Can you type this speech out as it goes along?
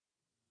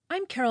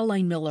I'm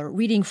Caroline Miller,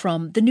 reading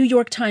from the New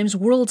York Times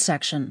World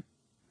section.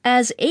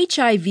 As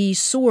HIV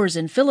soars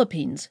in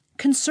Philippines,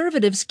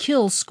 conservatives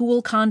kill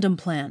school condom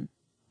plan.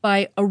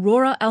 By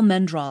Aurora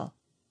Almendral.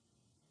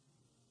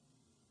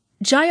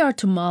 Jayar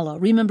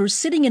Tumala remembers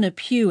sitting in a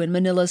pew in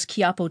Manila's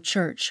Quiapo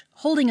church,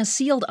 holding a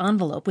sealed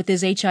envelope with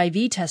his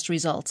HIV test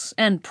results,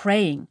 and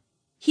praying.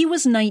 He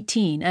was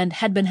 19 and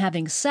had been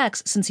having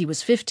sex since he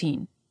was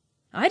 15.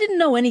 I didn't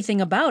know anything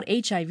about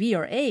HIV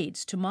or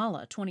AIDS,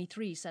 Tumala,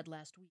 23, said last week.